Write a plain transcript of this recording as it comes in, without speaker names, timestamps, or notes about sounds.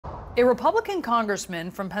A Republican congressman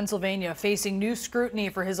from Pennsylvania facing new scrutiny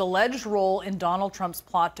for his alleged role in Donald Trump's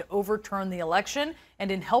plot to overturn the election and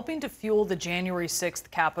in helping to fuel the January 6th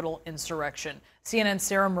Capitol insurrection. CNN's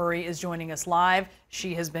Sarah Murray is joining us live.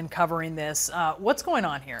 She has been covering this. What's going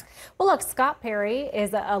on here? Well, look, Scott Perry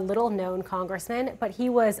is a little-known congressman, but he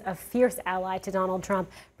was a fierce ally to Donald Trump,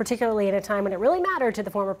 particularly at a time when it really mattered to the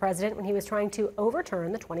former president when he was trying to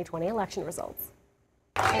overturn the 2020 election results.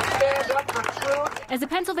 As a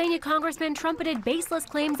Pennsylvania congressman trumpeted baseless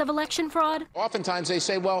claims of election fraud. Oftentimes they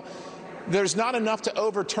say, well, there's not enough to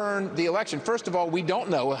overturn the election. First of all, we don't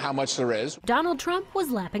know how much there is. Donald Trump was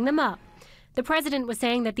lapping them up. The president was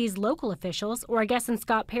saying that these local officials, or I guess in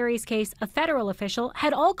Scott Perry's case, a federal official,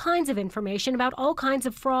 had all kinds of information about all kinds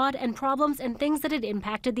of fraud and problems and things that had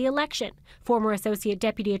impacted the election. Former Associate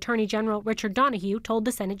Deputy Attorney General Richard Donoghue told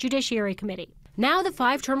the Senate Judiciary Committee. Now the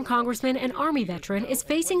five-term congressman and Army veteran is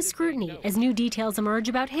facing scrutiny as new details emerge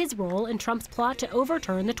about his role in Trump's plot to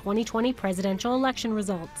overturn the 2020 presidential election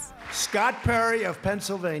results. Scott Perry of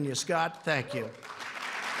Pennsylvania. Scott, thank you.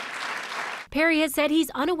 Perry has said he's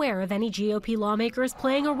unaware of any GOP lawmakers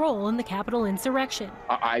playing a role in the Capitol insurrection.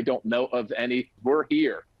 I don't know of any. We're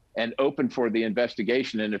here and open for the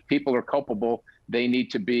investigation. And if people are culpable, they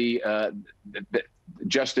need to be,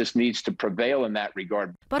 justice needs to prevail in that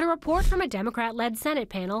regard. But a report from a Democrat-led Senate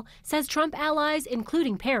panel says Trump allies,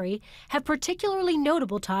 including Perry, have particularly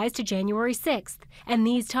notable ties to January 6th, and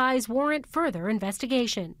these ties warrant further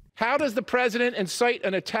investigation. How does the president incite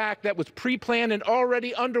an attack that was pre-planned and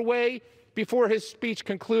already underway before his speech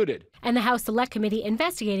concluded? And the House Select Committee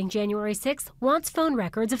investigating January 6th wants phone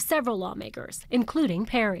records of several lawmakers, including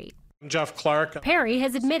Perry. Jeff Clark. Perry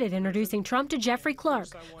has admitted introducing Trump to Jeffrey Clark,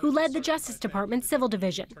 who led the Justice Department's Civil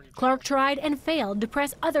Division. Clark tried and failed to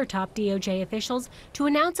press other top DOJ officials to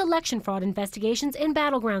announce election fraud investigations in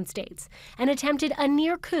battleground states and attempted a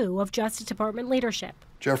near coup of Justice Department leadership.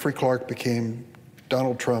 Jeffrey Clark became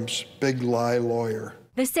Donald Trump's big lie lawyer.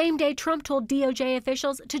 The same day Trump told DOJ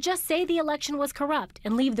officials to just say the election was corrupt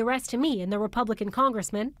and leave the rest to me and the Republican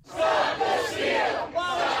congressman. Stop the steal!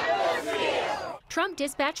 Trump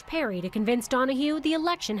dispatched Perry to convince Donoghue the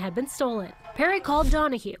election had been stolen. Perry called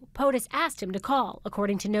Donoghue. POTUS asked him to call,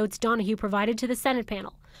 according to notes Donoghue provided to the Senate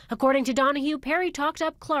panel. According to Donoghue, Perry talked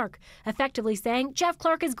up Clark, effectively saying, Jeff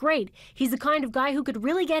Clark is great. He's the kind of guy who could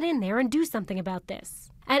really get in there and do something about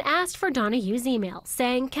this. And asked for Donoghue's email,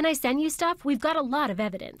 saying, can I send you stuff? We've got a lot of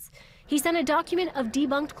evidence. He sent a document of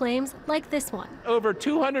debunked claims like this one. Over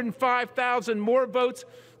 205,000 more votes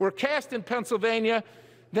were cast in Pennsylvania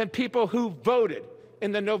than people who voted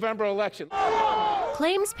in the November election.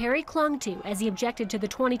 Claims Perry clung to as he objected to the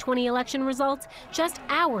 2020 election results just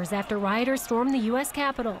hours after rioters stormed the U.S.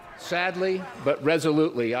 Capitol. Sadly, but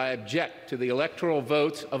resolutely, I object to the electoral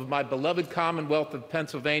votes of my beloved Commonwealth of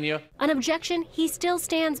Pennsylvania. An objection he still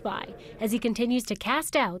stands by as he continues to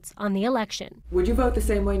cast doubts on the election. Would you vote the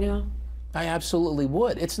same way now? I absolutely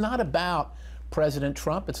would. It's not about President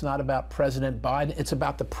Trump. It's not about President Biden. It's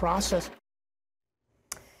about the process.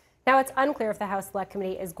 Now, it's unclear if the House Select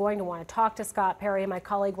Committee is going to want to talk to Scott Perry. My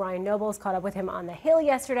colleague Ryan Nobles caught up with him on the Hill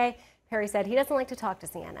yesterday. Perry said he doesn't like to talk to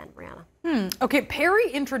CNN. Brianna. Okay,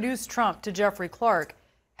 Perry introduced Trump to Jeffrey Clark.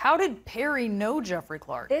 How did Perry know Jeffrey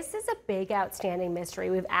Clark? This is a big outstanding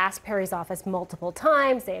mystery. We've asked Perry's office multiple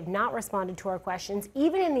times. They have not responded to our questions.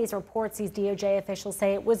 Even in these reports, these DOJ officials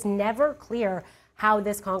say it was never clear how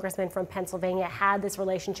this congressman from Pennsylvania had this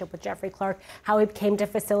relationship with Jeffrey Clark, how he came to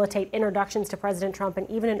facilitate introductions to President Trump and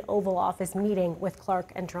even an Oval Office meeting with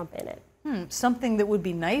Clark and Trump in it. Something that would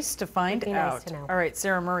be nice to find out. Nice to know. All right,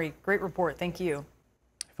 Sarah Murray, great report. Thank you.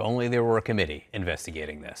 If only there were a committee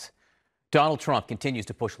investigating this. Donald Trump continues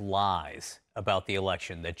to push lies about the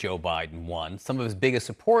election that Joe Biden won. Some of his biggest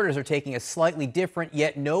supporters are taking a slightly different,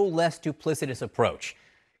 yet no less duplicitous approach.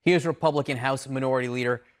 Here's Republican House Minority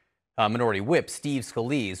Whip Steve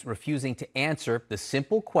Scalise refusing to answer the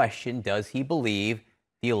simple question, does he believe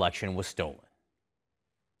the election was stolen?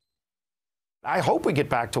 I hope we get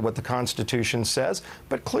back to what the Constitution says,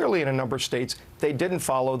 but clearly in a number of states, they didn't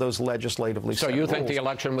follow those legislatively set rules. So you think the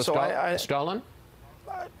election was stolen?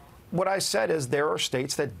 What I said is there are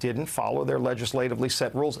states that didn't follow their legislatively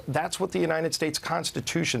set rules. That's what the United States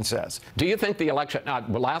Constitution says. Do you think the election,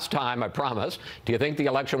 last time I promised, do you think the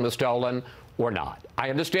election was stolen or not? I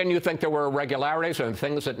understand you think there were irregularities and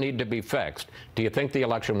things that need to be fixed. Do you think the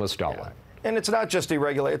election was stolen? Yeah. And it's not just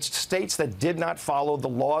irregular. It's states that did not follow the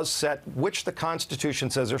laws set, which the Constitution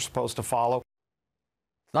says they're supposed to follow.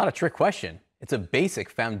 It's not a trick question. It's a basic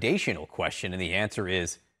foundational question, and the answer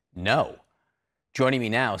is no. Joining me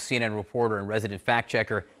now, CNN reporter and resident fact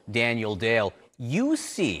checker Daniel Dale. You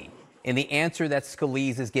see in the answer that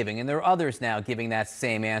Scalise is giving, and there are others now giving that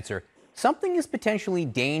same answer, something as potentially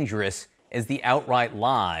dangerous as the outright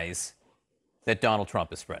lies that Donald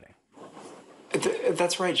Trump is spreading.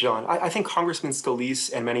 That's right, John. I think Congressman Scalise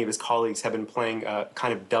and many of his colleagues have been playing a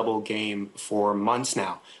kind of double game for months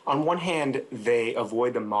now. On one hand, they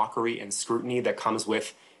avoid the mockery and scrutiny that comes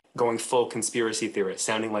with going full conspiracy theorist,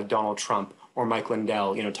 sounding like Donald Trump or Mike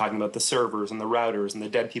Lindell, talking about the servers and the routers and the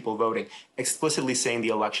dead people voting, explicitly saying the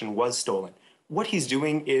election was stolen. What he's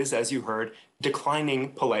doing is, as you heard,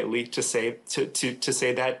 declining politely to say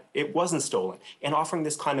that it wasn't stolen and offering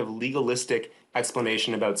this kind of legalistic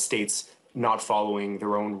explanation about states not following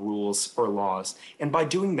their own rules or laws. And by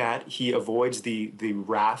doing that, he avoids the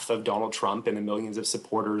wrath of Donald Trump and the millions of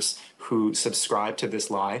supporters who subscribe to this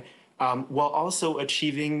lie, while also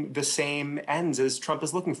achieving the same ends as Trump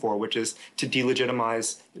is looking for, which is to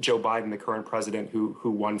delegitimize Joe Biden, the current president who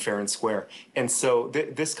won fair and square. And so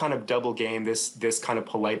this kind of double game, this kind of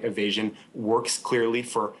polite evasion works clearly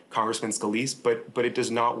for Congressman Scalise, but it does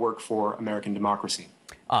not work for American democracy.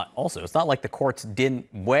 Also, it's not like the courts didn't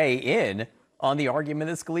weigh in on the argument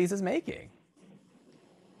that Scalise is making.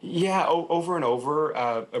 Yeah, over and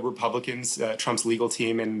over, Republicans, Trump's legal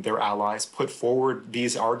team and their allies put forward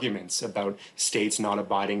these arguments about states not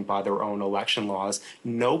abiding by their own election laws.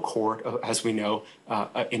 No court, as we know,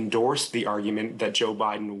 endorsed the argument that Joe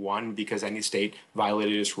Biden won because any state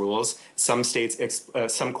violated its rules. Some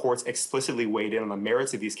courts explicitly weighed in on the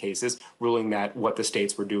merits of these cases, ruling that what the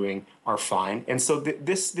states were doing are fine. And so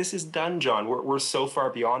this is done, John. We're so far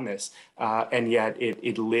beyond this, and yet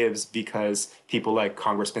it lives because people like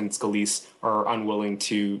Congressman Scalise are unwilling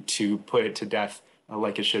to put it to death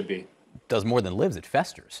like it should be. It does more than lives, it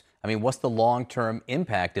festers. I mean, what's the long-term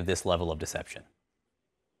impact of this level of deception?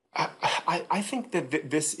 I think that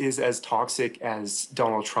this is as toxic as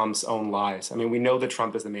Donald Trump's own lies. I mean, we know that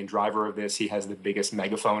Trump is the main driver of this. He has the biggest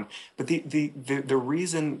megaphone. But the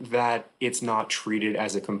reason that it's not treated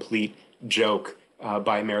as a complete joke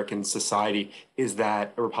by American society is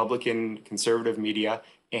that Republican conservative media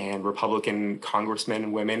and Republican congressmen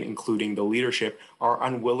and women, including the leadership, are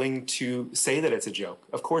unwilling to say that it's a joke.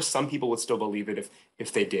 Of course, some people would still believe it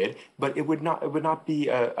if they did, but it would not be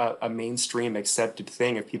a mainstream accepted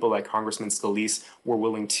thing if people like Congressman Scalise were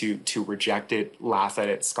willing to reject it, laugh at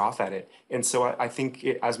it, scoff at it. And so I think,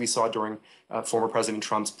 as we saw during former President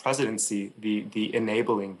Trump's presidency, the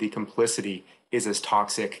enabling, the complicity is as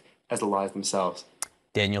toxic as the lies themselves.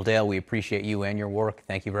 Daniel Dale, we appreciate you and your work.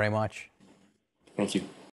 Thank you very much. Thank you.